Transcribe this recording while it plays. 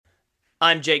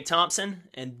I'm Jake Thompson,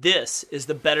 and this is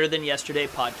the Better Than Yesterday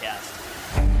podcast.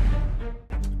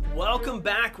 Welcome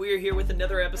back. We are here with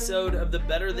another episode of the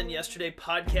Better Than Yesterday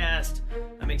podcast.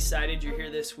 I'm excited you're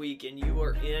here this week, and you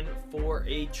are in for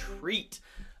a treat.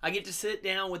 I get to sit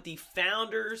down with the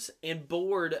founders and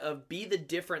board of Be the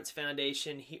Difference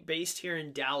Foundation, based here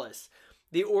in Dallas.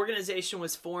 The organization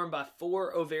was formed by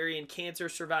 4 ovarian cancer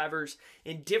survivors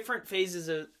in different phases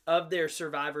of their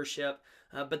survivorship,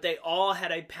 but they all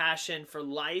had a passion for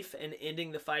life and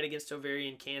ending the fight against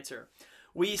ovarian cancer.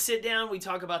 We sit down, we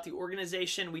talk about the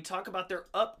organization, we talk about their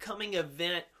upcoming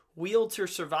event, Wheel to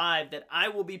Survive, that I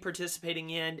will be participating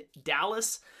in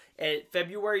Dallas at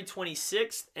February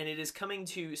 26th, and it is coming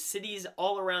to cities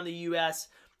all around the U.S.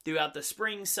 throughout the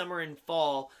spring, summer, and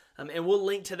fall. And we'll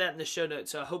link to that in the show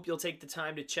notes, so I hope you'll take the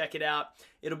time to check it out.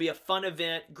 It'll be a fun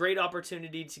event, great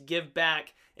opportunity to give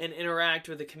back and interact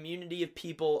with a community of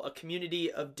people, a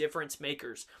community of difference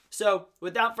makers. So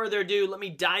without further ado, let me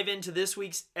dive into this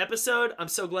week's episode. I'm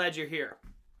so glad you're here.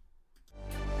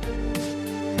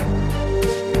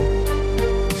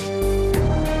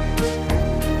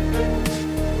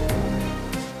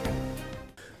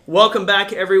 Welcome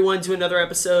back, everyone, to another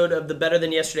episode of the Better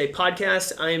Than Yesterday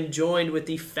podcast. I am joined with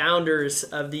the founders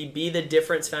of the Be the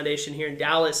Difference Foundation here in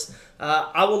Dallas.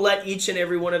 I will let each and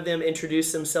every one of them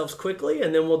introduce themselves quickly,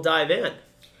 and then we'll dive in.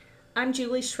 I'm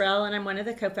Julie Shrell, and I'm one of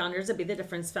the co-founders of Be the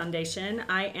Difference Foundation.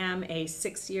 I am a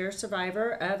 6-year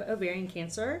survivor of ovarian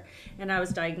cancer, and I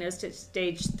was diagnosed at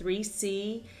stage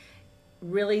 3C,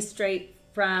 really straight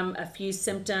from a few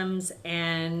symptoms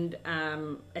and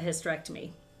a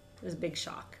hysterectomy. It was a big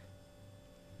shock.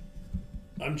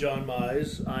 I'm John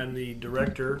Mize. I'm the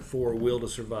director for Wheel to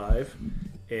Survive,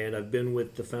 and I've been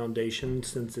with the foundation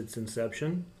since its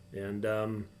inception,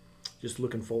 and just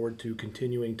looking forward to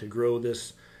continuing to grow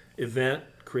this event,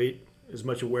 create as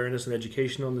much awareness and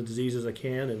education on the disease as I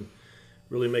can, and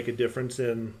really make a difference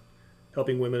in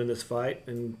helping women in this fight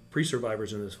and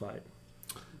pre-survivors in this fight.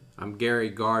 I'm Gary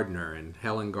Gardner, and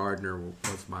Helen Gardner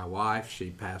was my wife.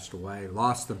 She passed away,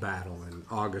 lost the battle in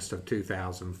August of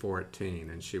 2014,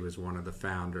 and she was one of the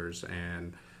founders,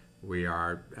 and we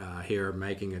are here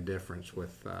making a difference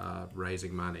with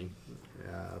raising money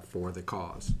for the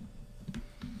cause.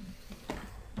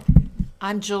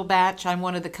 I'm Jill Batch. I'm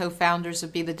one of the co-founders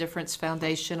of Be the Difference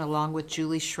Foundation, along with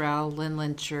Julie Shrell, Lynn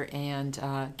Lyncher, and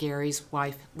Gary's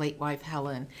wife, late wife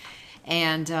Helen.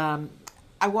 And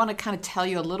I want to kind of tell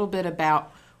you a little bit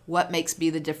about what makes Be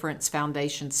the Difference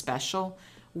Foundation special.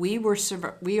 We were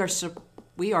started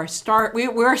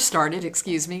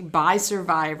by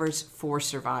survivors for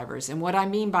survivors. And what I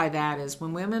mean by that is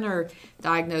when women are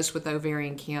diagnosed with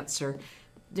ovarian cancer,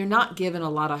 they're not given a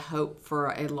lot of hope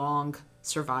for a long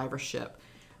survivorship.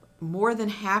 More than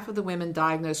half of the women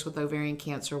diagnosed with ovarian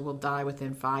cancer will die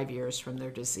within 5 years from their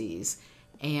disease.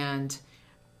 And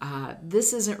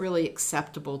this isn't really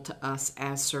acceptable to us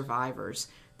as survivors.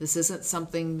 This isn't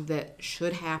something that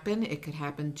should happen. It could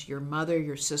happen to your mother,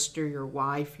 your sister, your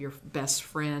wife, your best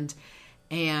friend.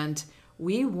 And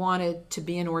we wanted to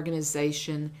be an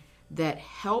organization that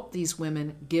helped these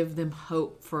women, give them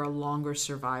hope for a longer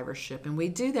survivorship. And we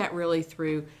do that really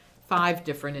through 5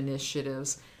 different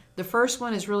initiatives. The first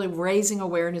one is really raising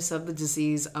awareness of the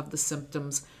disease, of the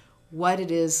symptoms, what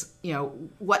it is,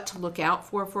 what to look out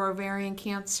for ovarian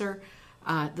cancer.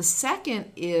 The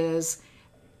second is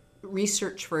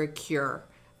research for a cure,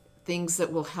 things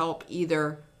that will help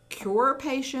either cure a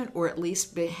patient or at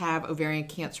least have ovarian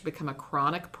cancer become a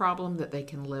chronic problem that they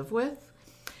can live with.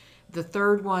 The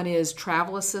third one is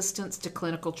travel assistance to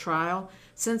clinical trial.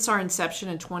 Since our inception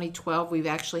in 2012, we've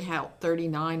actually helped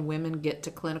 39 women get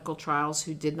to clinical trials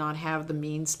who did not have the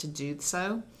means to do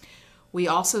so. We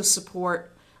also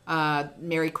support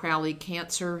Mary Crowley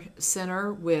Cancer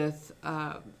Center with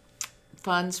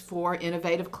funds for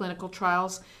innovative clinical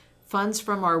trials. Funds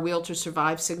from our Wheel to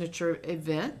Survive signature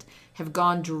event have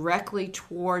gone directly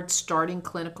toward starting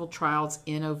clinical trials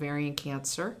in ovarian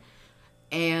cancer.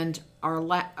 And our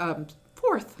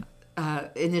fourth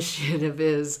initiative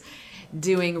is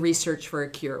doing research for a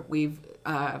cure. We've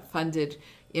funded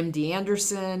MD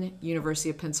Anderson, University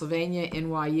of Pennsylvania,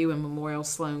 NYU, and Memorial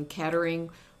Sloan Kettering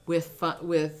with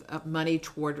money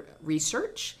toward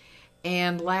research.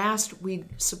 And last, we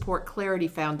support Clarity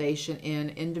Foundation in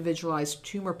individualized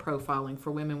tumor profiling for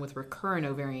women with recurrent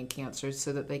ovarian cancer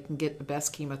so that they can get the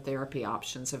best chemotherapy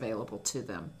options available to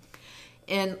them.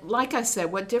 And like I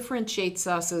said, what differentiates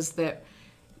us is that,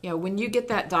 when you get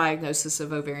that diagnosis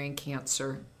of ovarian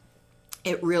cancer,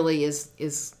 it really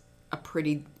is a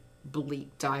pretty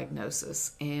bleak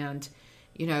diagnosis. And,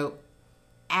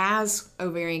 as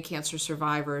ovarian cancer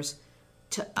survivors,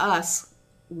 to us,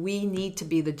 we need to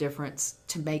be the difference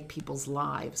to make people's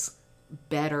lives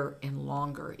better and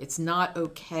longer. It's not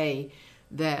okay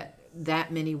that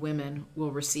many women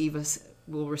will receive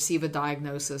a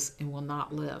diagnosis and will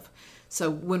not live. So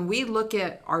when we look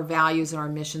at our values and our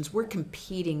missions, we're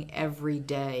competing every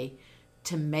day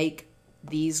to make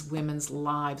these women's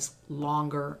lives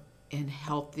longer and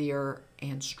healthier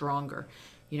and stronger.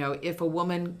 You know, if a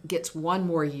woman gets 1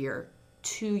 more year,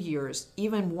 2 years,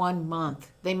 even 1 month,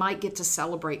 they might get to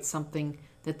celebrate something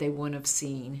that they wouldn't have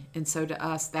seen. And so to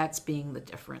us, that's being the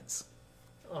difference.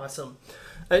 Awesome.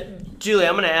 Julie,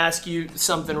 I'm going to ask you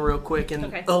something real quick and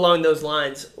Okay. along those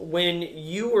lines. When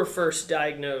you were first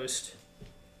diagnosed,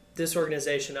 this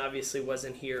organization obviously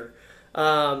wasn't here.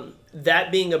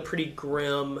 That being a pretty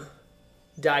grim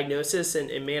diagnosis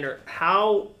and manner,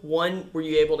 how, one, were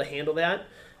you able to handle that?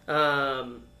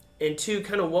 And two,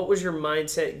 kind of what was your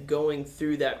mindset going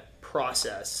through that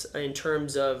process in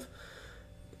terms of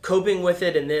coping with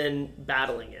it and then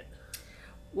battling it?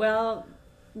 Well,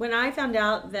 when I found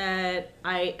out that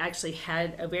I actually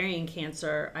had ovarian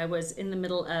cancer, I was in the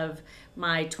middle of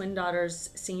my twin daughter's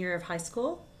senior year of high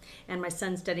school and my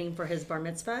son studying for his bar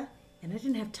mitzvah. And I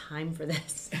didn't have time for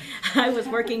this. I was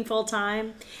working full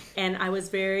time and I was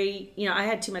very, I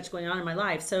had too much going on in my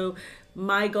life. So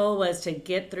my goal was to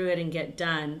get through it and get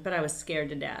done, but I was scared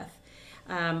to death.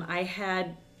 I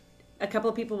had a couple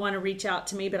of people want to reach out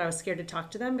to me, but I was scared to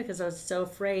talk to them because I was so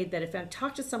afraid that if I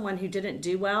talked to someone who didn't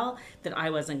do well, that I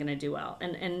wasn't going to do well.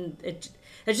 And it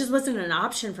just wasn't an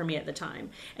option for me at the time.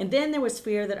 And then there was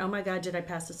fear that, oh my God, did I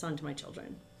pass this on to my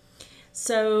children?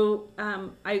 So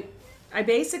I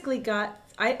basically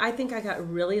I think I got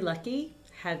really lucky,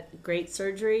 had great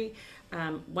surgery,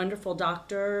 wonderful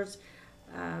doctors,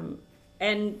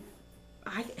 and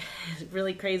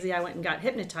really crazy, I went and got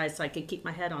hypnotized so I could keep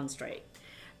my head on straight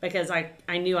because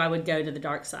I knew I would go to the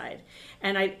dark side.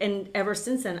 And ever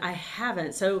since then, I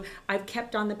haven't. So I've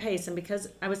kept on the pace. And because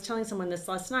I was telling someone this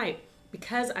last night,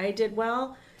 because I did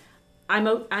well,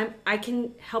 I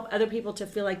can help other people to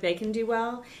feel like they can do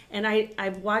well. And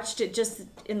I've watched it just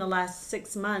in the last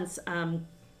 6 months. A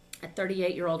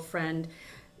 38-year-old friend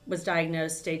was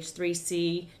diagnosed stage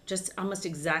 3C, just almost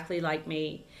exactly like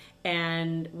me.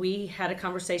 And we had a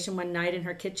conversation one night in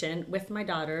her kitchen with my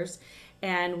daughters,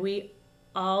 and we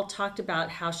all talked about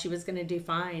how she was going to do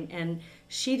fine. And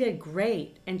she did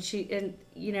great. And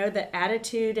the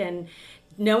attitude and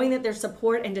knowing that there's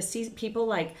support, and to see people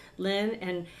like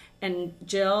Lynn and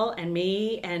Jill and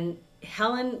me and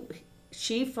Helen,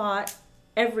 she fought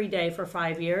every day for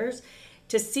 5 years.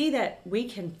 To see that we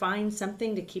can find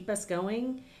something to keep us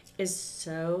going is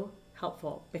so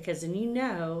helpful, because then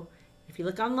if you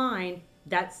look online,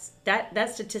 that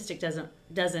statistic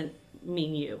doesn't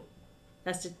mean you.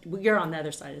 You're on the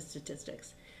other side of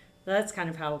statistics. So that's kind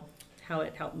of how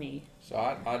it helped me. So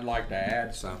I'd like to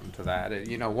add something to that.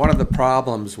 One of the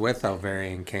problems with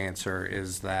ovarian cancer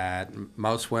is that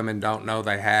most women don't know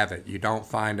they have it. You don't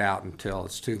find out until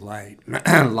it's too late.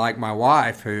 Like my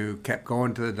wife, who kept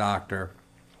going to the doctor,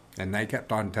 and they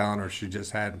kept on telling her she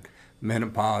just had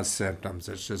menopause symptoms.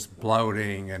 It's just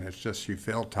bloating, and it's just you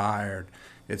feel tired.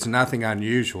 It's nothing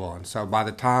unusual. And so by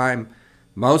the time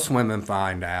most women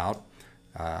find out,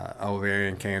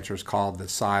 ovarian cancer is called the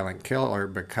silent killer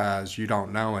because you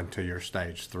don't know until you're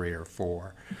stage 3 or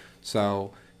 4.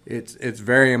 So it's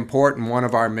very important. One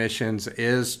of our missions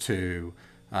is to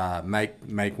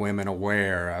make women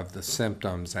aware of the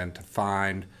symptoms and to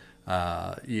find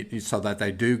so that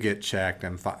they do get checked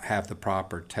and have the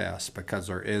proper tests, because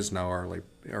there is no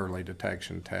early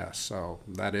detection test. So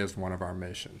that is one of our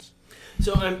missions.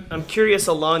 So I'm curious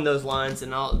along those lines,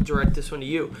 and I'll direct this one to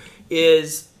you,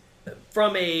 is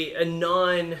from a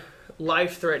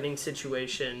non-life-threatening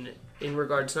situation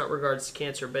not regards to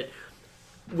cancer, but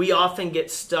we often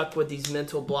get stuck with these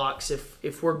mental blocks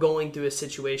if we're going through a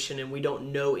situation and we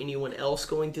don't know anyone else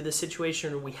going through the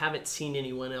situation, or we haven't seen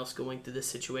anyone else going through this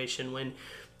situation, when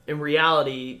in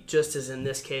reality, just as in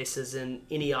this case, as in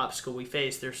any obstacle we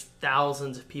face, there's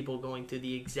thousands of people going through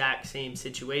the exact same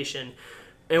situation.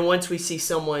 And once we see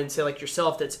someone, say like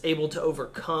yourself, that's able to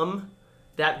overcome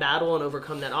that battle and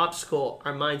overcome that obstacle,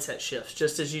 our mindset shifts.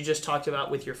 Just as you just talked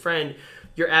about with your friend,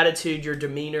 your attitude, your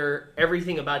demeanor,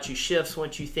 everything about you shifts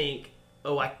once you think,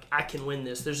 oh, I can win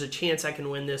this. There's a chance I can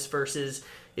win this, versus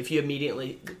if you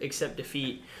immediately accept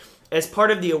defeat. As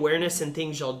part of the awareness and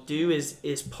things y'all do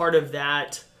is part of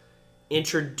that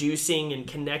introducing and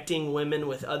connecting women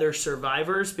with other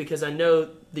survivors, because I know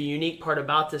the unique part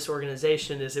about this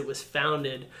organization is it was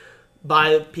founded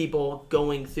by people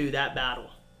going through that battle.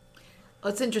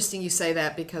 Well, it's interesting you say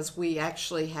that, because we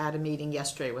actually had a meeting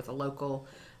yesterday with a local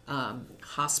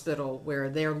hospital where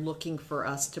they're looking for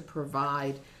us to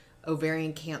provide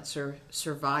ovarian cancer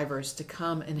survivors to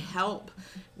come and help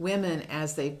women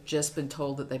as they've just been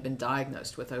told that they've been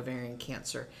diagnosed with ovarian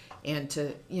cancer, and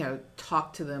to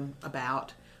talk to them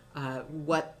about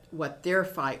what their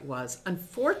fight was.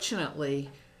 Unfortunately,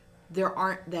 there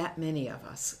aren't that many of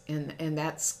us, and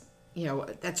that's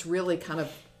really kind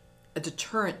of a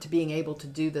deterrent to being able to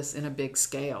do this in a big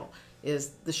scale,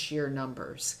 is the sheer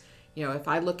numbers. If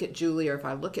I look at Julie or if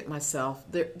I look at myself,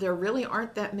 there really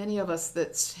aren't that many of us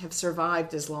that have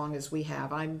survived as long as we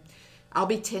have. I'll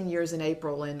be 10 years in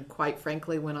April, and quite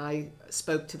frankly, when I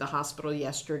spoke to the hospital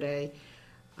yesterday,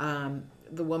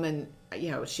 the woman,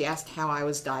 she asked how I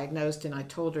was diagnosed, and I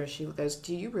told her, she goes,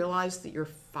 "Do you realize that you're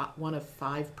one of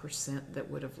 5% that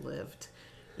would have lived?"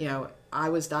 I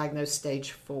was diagnosed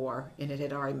stage 4, and it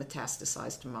had already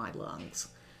metastasized to my lungs.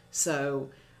 So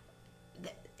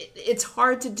it's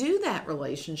hard to do that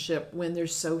relationship when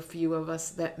there's so few of us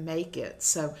that make it.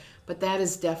 But that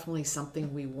is definitely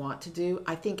something we want to do.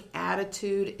 I think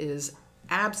attitude is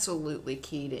absolutely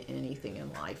key to anything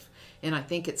in life, and I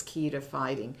think it's key to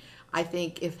fighting. I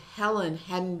think if Helen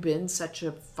hadn't been such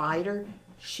a fighter,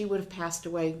 she would have passed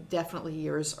away definitely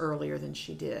years earlier than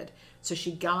she did. So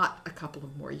she got a couple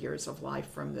of more years of life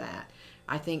from that.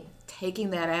 I think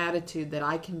taking that attitude that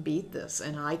I can beat this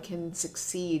and I can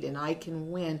succeed and I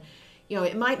can win,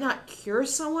 it might not cure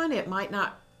someone, it might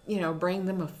not, bring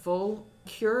them a full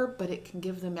cure, but it can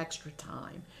give them extra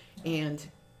time. And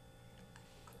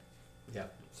yeah,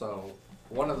 so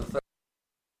one of the things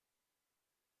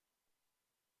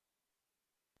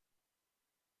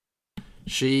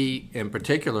she in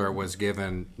particular was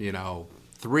given,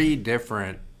 3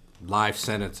 different life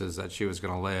sentences that she was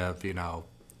going to live,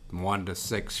 1 to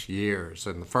 6 years.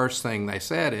 And the first thing they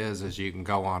said is you can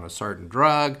go on a certain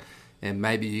drug and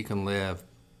maybe you can live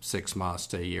 6 months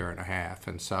to a year and a half.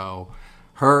 And so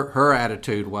her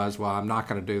attitude was, well, I'm not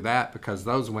going to do that because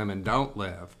those women don't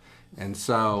live. And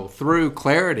so through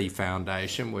Clarity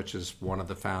Foundation, which is one of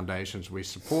the foundations we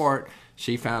support,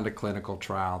 she found a clinical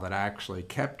trial that actually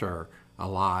kept her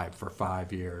alive for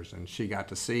 5 years, and she got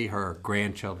to see her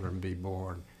grandchildren be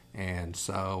born. And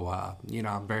so,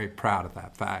 I'm very proud of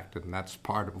that fact, and that's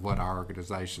part of what our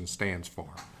organization stands for.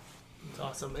 That's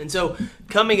awesome. And so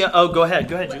coming up, go ahead,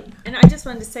 Julie. And I just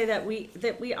wanted to say that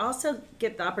we also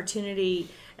get the opportunity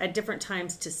at different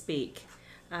times to speak.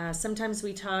 Sometimes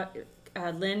we talk,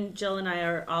 Lynn, Jill, and I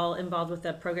are all involved with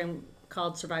a program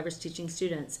called Survivors Teaching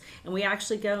Students. And we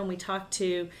actually go and we talk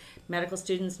to medical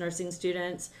students, nursing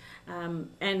students,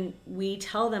 and we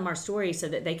tell them our story so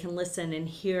that they can listen and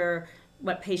hear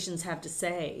what patients have to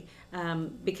say.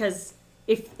 Because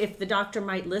if the doctor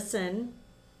might listen,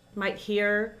 might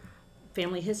hear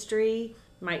family history,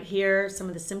 might hear some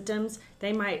of the symptoms,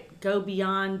 they might go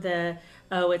beyond the,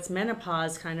 it's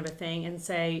menopause kind of a thing and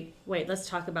say, wait, let's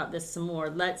talk about this some more.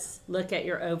 Let's look at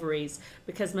your ovaries,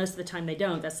 because most of the time they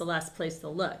don't. That's the last place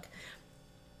they'll look.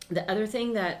 The other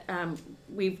thing that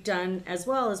we've done as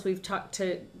well is we've talked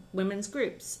to women's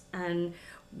groups, and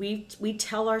we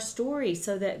tell our story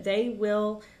so that they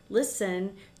will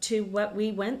listen to what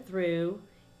we went through,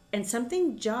 and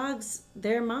something jogs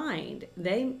their mind.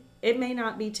 It may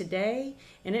not be today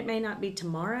and it may not be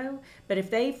tomorrow, but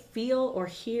if they feel or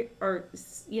hear or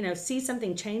see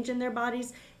something change in their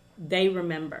bodies, they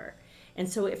remember. And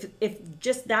so if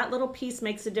just that little piece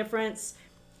makes a difference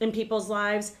in people's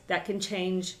lives, that can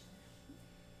change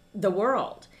the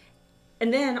world.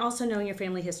 And then also knowing your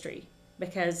family history,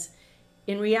 because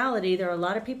in reality, there are a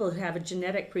lot of people who have a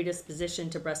genetic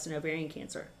predisposition to breast and ovarian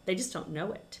cancer. They just don't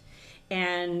know it.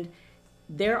 And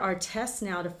there are tests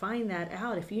now to find that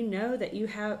out. If you know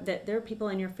that there are people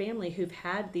in your family who've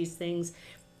had these things,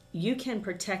 you can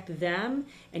protect them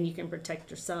and you can protect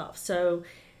yourself. So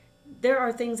there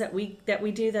are things that we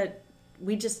do that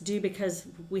we just do because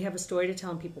we have a story to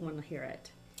tell and people want to hear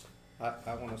it.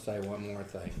 I want to say one more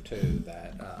thing too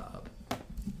that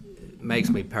makes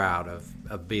me proud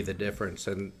of Be the Difference,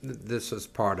 and this is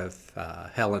part of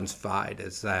Helen's fight,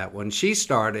 is that when she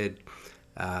started,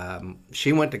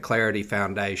 she went to Clarity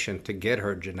Foundation to get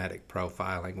her genetic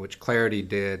profiling, which Clarity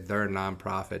did. They're a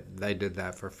nonprofit. They did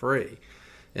that for free.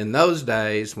 In those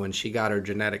days, when she got her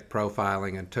genetic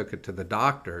profiling and took it to the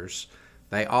doctors,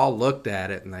 they all looked at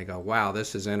it and they go, wow,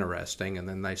 this is interesting. And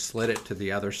then they slid it to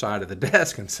the other side of the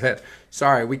desk and said,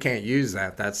 sorry, we can't use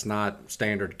that. That's not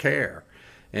standard care.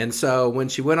 And so when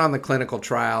she went on the clinical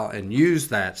trial and used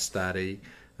that study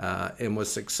and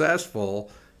was successful,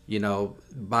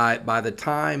 by the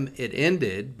time it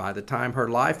ended, by the time her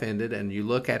life ended, and you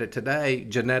look at it today,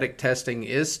 genetic testing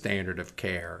is standard of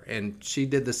care. And she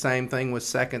did the same thing with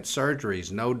second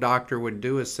surgeries. No doctor would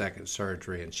do a second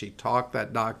surgery, and she talked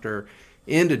that doctor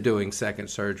into doing second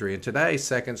surgery. And today,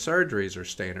 second surgeries are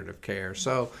standard of care.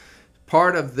 So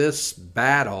part of this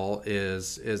battle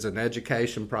is an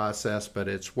education process, but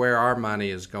it's where our money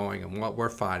is going and what we're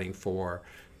fighting for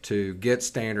to get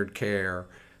standard care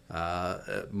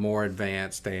more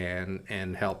advanced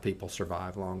and help people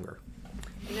survive longer.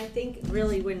 And I think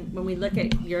really when we look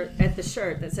at the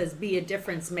shirt that says "Be a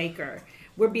Difference Maker,"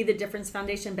 we're Be the Difference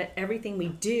Foundation, but everything we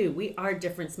do, we are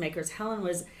difference makers. Helen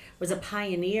was a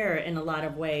pioneer in a lot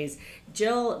of ways.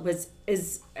 Jill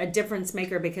is a difference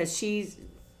maker because she's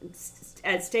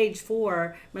at stage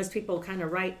 4. Most people kind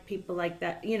of write people like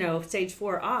that, stage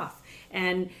 4 off.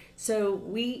 And so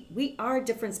we are a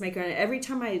difference maker. And every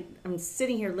time I'm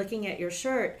sitting here looking at your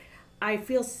shirt, I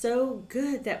feel so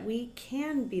good that we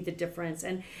can be the difference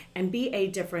and be a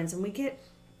difference. And we get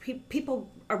people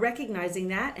are recognizing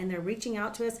that, and they're reaching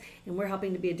out to us, and we're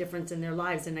helping to be a difference in their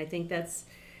lives. And I think that's,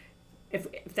 if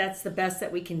that's the best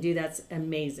that we can do, that's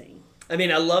amazing. I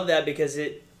mean, I love that because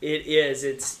it is,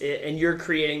 and you're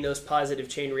creating those positive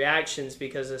chain reactions,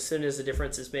 because as soon as the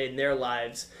difference is made in their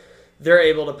lives, they're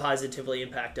able to positively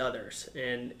impact others.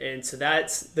 And so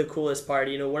that's the coolest part.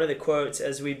 One of the quotes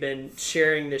as we've been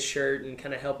sharing this shirt and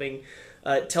kind of helping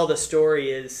tell the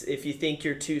story is, if you think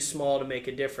you're too small to make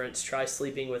a difference, try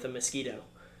sleeping with a mosquito.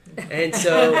 And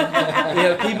so,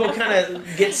 people kind of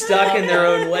get stuck in their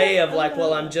own way of like,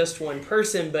 well, I'm just one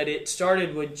person, but it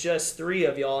started with just 3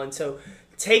 of y'all. And so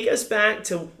take us back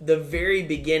to the very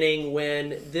beginning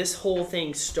when this whole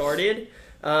thing started,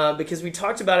 because we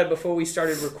talked about it before we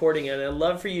started recording it. And I'd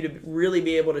love for you to really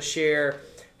be able to share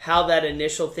how that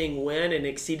initial thing went and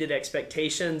exceeded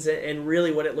expectations and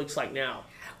really what it looks like now.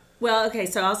 Well, okay,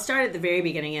 so I'll start at the very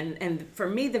beginning. And for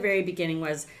me, the very beginning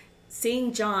was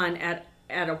seeing John at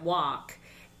a walk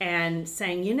and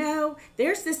saying,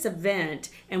 there's this event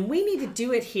and we need to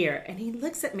do it here. And he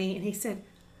looks at me and he said,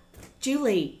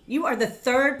 Julie, you are the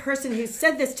 3rd person who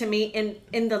said this to me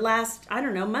in the last,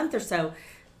 month or so.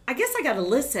 I guess I got to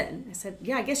listen. I said,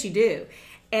 yeah, I guess you do.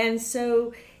 And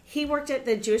so he worked at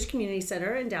the Jewish Community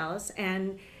Center in Dallas,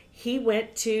 and he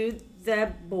went to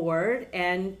the board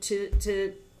and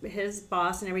to his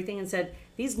boss and everything and said,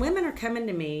 these women are coming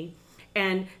to me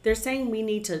and they're saying we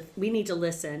need to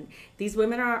listen. These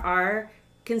women are our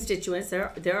constituents,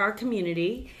 they're our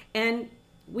community, and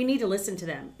we need to listen to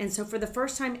them. And so for the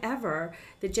first time ever,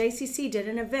 the JCC did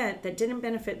an event that didn't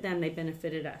benefit them, they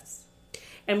benefited us.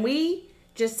 And we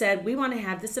just said, we want to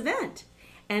have this event.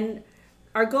 And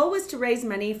our goal was to raise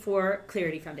money for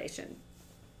Clarity Foundation.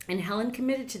 And Helen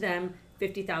committed to them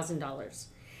 $50,000.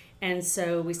 And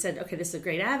so we said, okay, this is a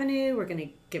great avenue. We're going to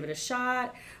give it a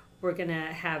shot. We're going to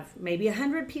have maybe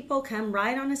 100 people come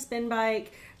ride on a spin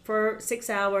bike for 6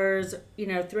 hours,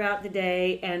 throughout the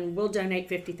day, and we'll donate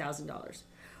 $50,000.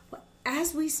 Well,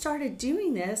 as we started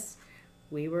doing this,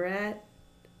 we were at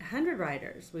 100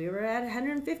 riders. We were at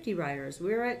 150 riders.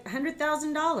 We were at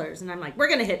 $100,000. And I'm like, we're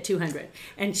going to hit 200.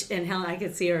 And Helen, I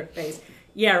could see her face.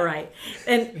 Yeah, right.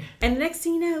 And next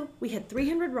thing you know, we had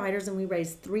 300 riders and we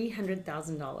raised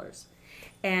 $300,000.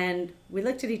 And we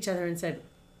looked at each other and said,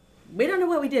 we don't know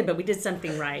what we did, but we did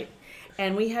something right.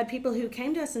 And we had people who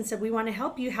came to us and said, we want to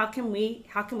help you. How can we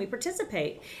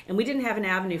participate? And we didn't have an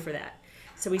avenue for that.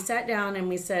 So we sat down and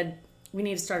we said, we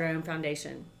need to start our own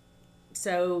foundation.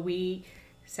 So we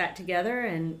sat together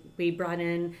and we brought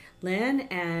in Lynn,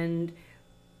 and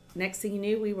next thing you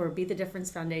knew, we were Be the Difference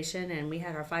Foundation, and we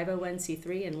had our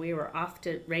 501c3, and we were off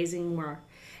to raising more.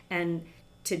 And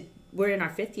we're in our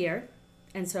 5th year.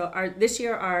 And so this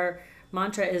year our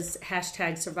mantra is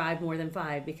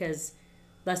 #SurviveMoreThan5, because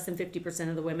less than 50%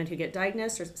 of the women who get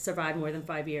diagnosed survive more than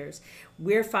 5 years.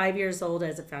 We're 5 years old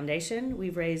as a foundation.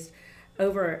 We've raised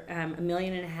over $1.5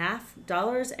 million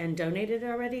and donated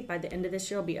already. By the end of this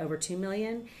year, it'll be over $2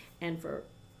 million. And for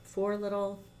 4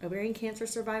 little ovarian cancer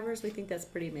survivors, we think that's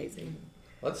pretty amazing.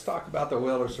 Let's talk about the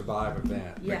Will to Survive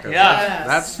event. Yeah.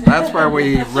 Because that's where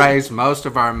we raise most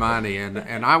of our money.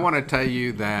 And I want to tell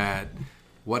you that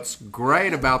what's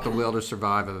great about the Will to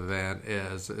Survive event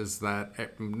is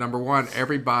that, number one,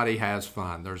 everybody has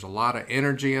fun. There's a lot of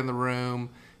energy in the room.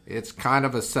 It's kind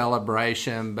of a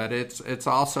celebration, but it's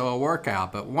also a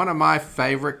workout. But one of my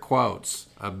favorite quotes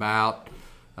about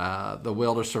the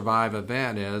Will to Survive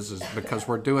event is because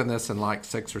we're doing this in like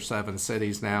 6 or 7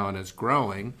 cities now and it's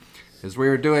growing, is we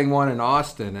were doing one in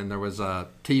Austin, and there was a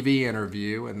TV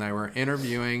interview, and they were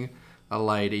interviewing a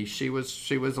lady. She was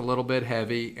a little bit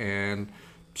heavy, and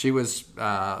she was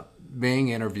being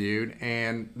interviewed,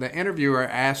 and the interviewer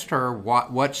asked her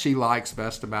what she likes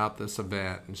best about this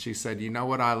event, and she said, "You know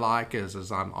what I like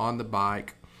is I'm on the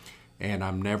bike, and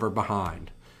I'm never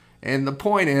behind." And the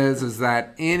point is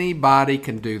that anybody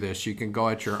can do this. You can go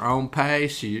at your own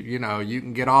pace. You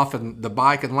can get off the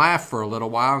bike and laugh for a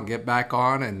little while and get back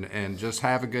on and just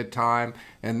have a good time.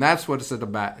 And that's what it's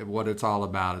about. What it's all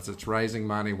about is it's raising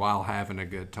money while having a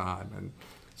good time. And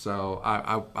so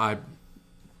I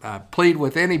plead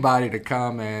with anybody to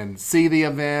come and see the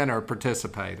event or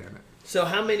participate in it. So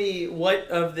what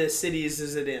of the cities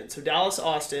is it in? So Dallas,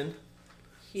 Austin,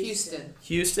 Houston,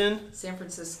 San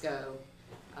Francisco,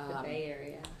 The Bay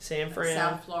Area. San Fran,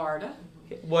 South Florida,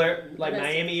 where like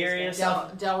Miami area,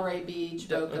 Delray Beach,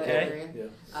 Boca area.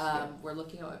 Yeah. We're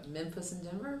looking at Memphis and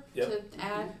Denver Yep. to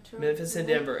add to Memphis and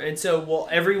Denver. And so will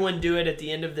everyone do it at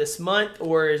the end of this month,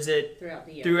 or is it Throughout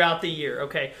the year.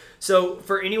 Okay. So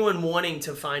for anyone wanting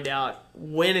to find out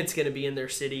when it's going to be in their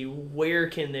city, where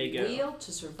can they go?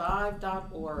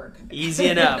 WheelToSurvive.org. Easy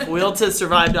enough.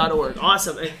 WheelToSurvive.org.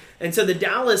 Awesome. And so the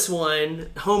Dallas one,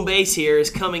 home base here, is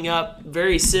coming up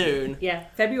very soon. Yeah,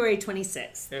 February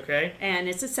 26th. Okay. And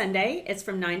it's a Sunday. It's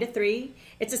from 9 to 3.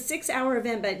 It's a 6-hour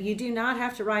event, but you do not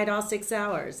have to ride all 6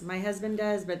 hours. My husband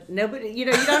does, but nobody, you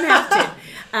don't have to.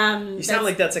 You sound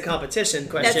like that's a competition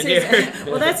question here.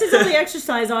 Well, that's his only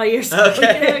exercise all year. So,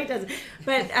 Okay. He doesn't.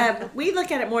 But we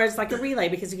look at it more as like a relay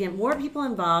because you get more people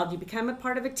involved. You become a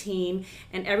part of a team,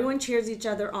 and everyone cheers each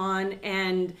other on.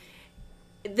 And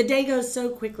the day goes so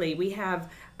quickly. We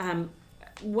have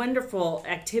wonderful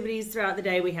activities throughout the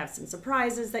day. We have some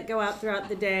surprises that go out throughout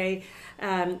the day.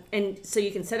 And so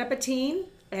you can set up a team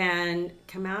and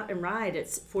come out and ride.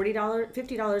 It's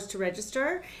 $50 to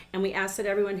register, and we ask that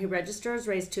everyone who registers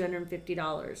raise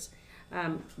 $250.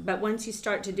 But once you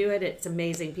start to do it, it's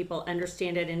amazing. People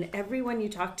understand it, and everyone you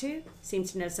talk to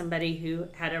seems to know somebody who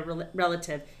had a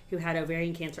relative who had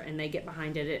ovarian cancer, and they get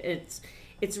behind it.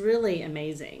 It's really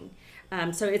amazing.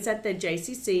 So it's at the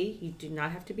JCC. You do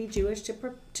not have to be Jewish to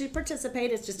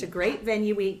participate. It's just a great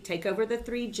venue. We take over the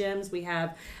 3 gyms. We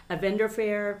have a vendor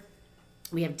fair.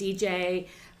 We have DJ,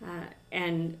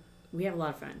 and we have a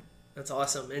lot of fun. That's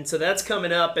awesome. And so that's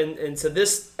coming up, and so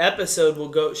this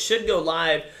episode should go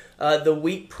live the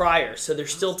week prior. So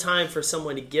there's still time for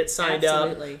someone to get signed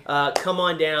Absolutely. up. Come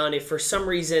on down. If for some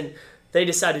reason they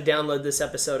decide to download this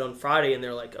episode on Friday and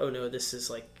they're like, oh no, this is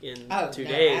like in 2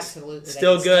 days. Absolutely.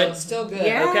 Still good? Still good.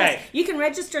 Yes. Okay. You can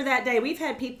register that day. We've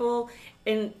had people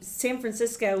in San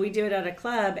Francisco. We do it at a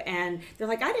club, and they're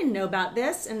like, I didn't know about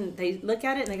this. And they look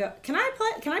at it and they go, can I play?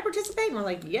 Can I participate? And we're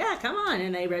like, yeah, come on.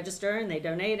 And they register and they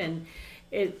donate, and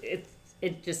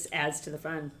it just adds to the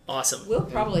fun. Awesome. We'll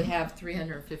probably have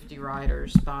 350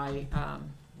 riders by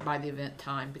the event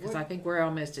time, because I think we're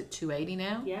almost at 280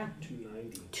 now. Yeah.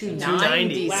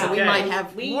 290. So we Okay. might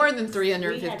have more than We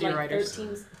 350 had like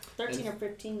riders. 13 or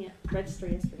 15 register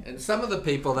yesterday. And some of the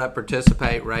people that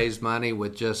participate raise money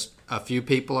with just a few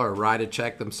people or write a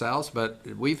check themselves, but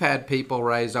we've had people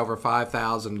raise over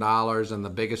 $5,000, and the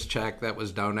biggest check that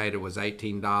was donated was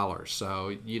 $18.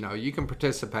 So, you can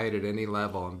participate at any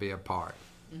level and be a part.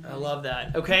 I love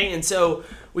that. Okay, and so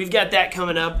we've got that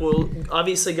coming up. We'll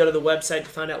obviously go to the website to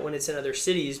find out when it's in other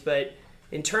cities, but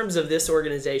in terms of this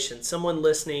organization, someone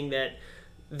listening that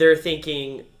they're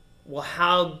thinking, well,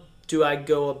 how do I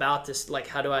go about this? Like,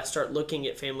 how do I start looking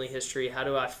at family history? How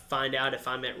do I find out if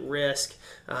I'm at risk?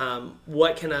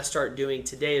 What can I start doing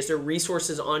today? Is there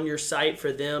resources on your site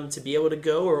for them to be able to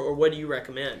go, or what do you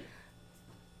recommend?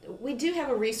 We do have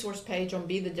a resource page on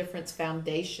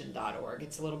BeTheDifferenceFoundation.org.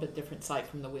 It's a little bit different site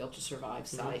from the Wheel to Survive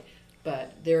site,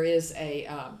 but there is a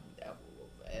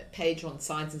page on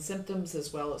signs and symptoms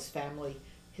as well as family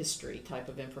history type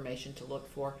of information to look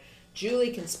for.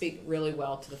 Julie can speak really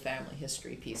well to the family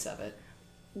history piece of it.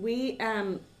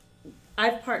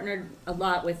 I've partnered a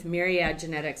lot with Myriad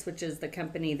Genetics, which is the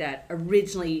company that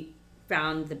originally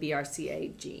found the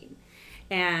BRCA gene,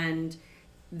 and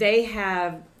they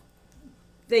have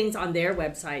things on their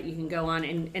website you can go on,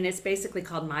 and it's basically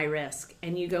called My Risk,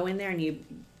 and you go in there and you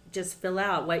just fill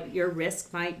out what your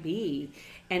risk might be,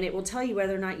 and it will tell you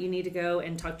whether or not you need to go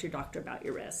and talk to your doctor about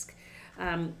your risk.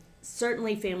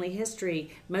 Certainly family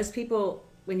history, most people,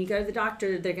 when you go to the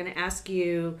doctor, they're going to ask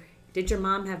you, did your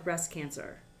mom have breast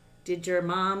cancer? Did your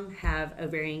mom have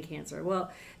ovarian cancer?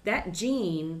 Well, that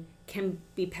gene can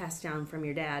be passed down from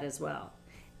your dad as well.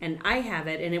 And I have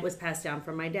it, and it was passed down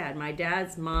from my dad. My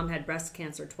dad's mom had breast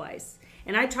cancer twice.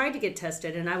 And I tried to get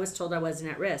tested, and I was told I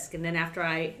wasn't at risk. And then after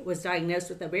I was diagnosed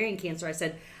with ovarian cancer, I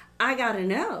said, I got to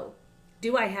know,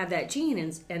 do I have that gene?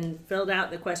 And filled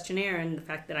out the questionnaire, and the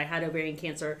fact that I had ovarian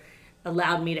cancer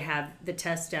allowed me to have the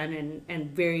test done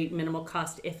and very minimal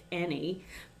cost, if any.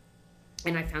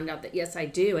 And I found out that, yes, I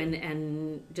do.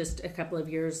 And just a couple of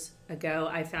years ago,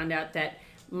 I found out that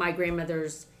my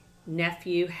grandmother's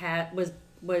nephew was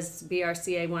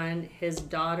BRCA1. His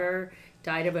daughter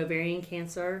died of ovarian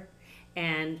cancer,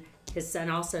 and his son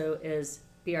also is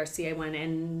BRCA1,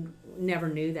 and never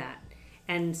knew that.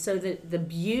 And so the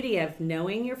beauty of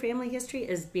knowing your family history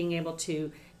is being able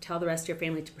to tell the rest of your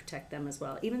family to protect them as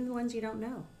well, even the ones you don't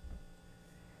know.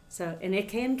 So, and it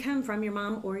can come from your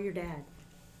mom or your dad.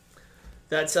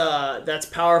 That's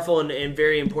powerful and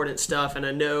very important stuff. And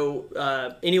I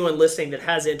know anyone listening that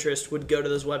has interest would go to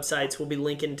those websites. We'll be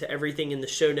linking to everything in the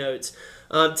show notes.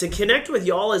 To connect with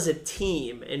y'all as a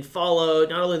team and follow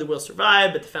not only the We'll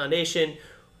Survive, but the foundation,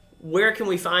 where can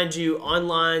we find you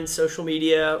online, social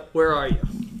media? Where are you?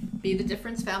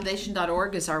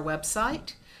 BeTheDifferenceFoundation.org is our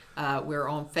website. We're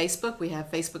on Facebook. We have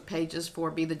Facebook pages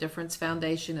for Be the Difference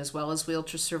Foundation as well as Will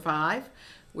to Survive.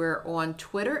 We're on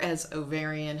Twitter as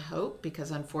Ovarian Hope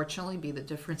because unfortunately Be the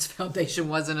Difference Foundation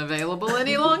wasn't available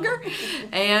any longer.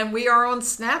 And we are on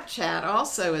Snapchat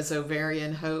also as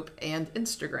Ovarian Hope and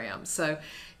Instagram. So,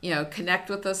 connect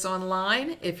with us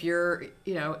online. If you're,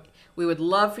 we would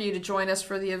love for you to join us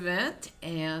for the event.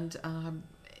 And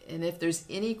if there's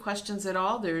any questions at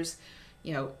all, there's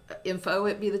info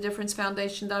at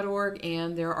BeTheDifferenceFoundation.org,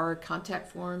 and there are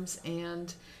contact forms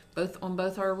and on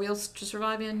both our Wheels to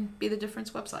Survive and Be the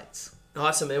Difference websites.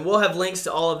 Awesome. And we'll have links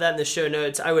to all of that in the show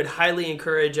notes. I would highly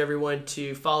encourage everyone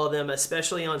to follow them,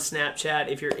 especially on Snapchat.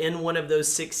 If you're in one of those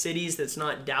 6 cities that's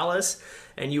not Dallas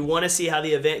and you want to see how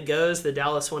the event goes, the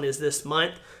Dallas one is this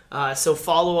month. So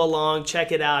follow along,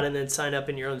 check it out, and then sign up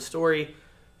in your own story.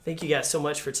 Thank you guys so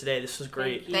much for today. This was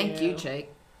great. Thank you, Jake.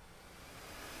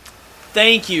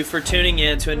 Thank you for tuning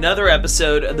in to another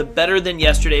episode of the Better Than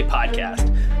Yesterday podcast.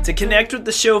 To connect with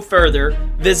the show further,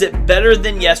 visit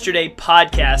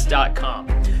betterthanYesterdaypodcast.com.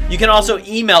 You can also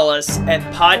email us at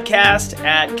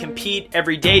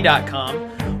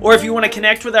podcast@competeeveryday.com. Or if you want to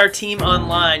connect with our team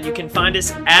online, you can find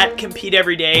us at Compete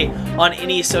Everyday on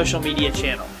any social media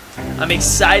channel. I'm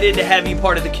excited to have you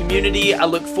part of the community. I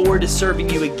look forward to serving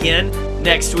you again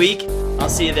next week. I'll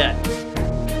see you then.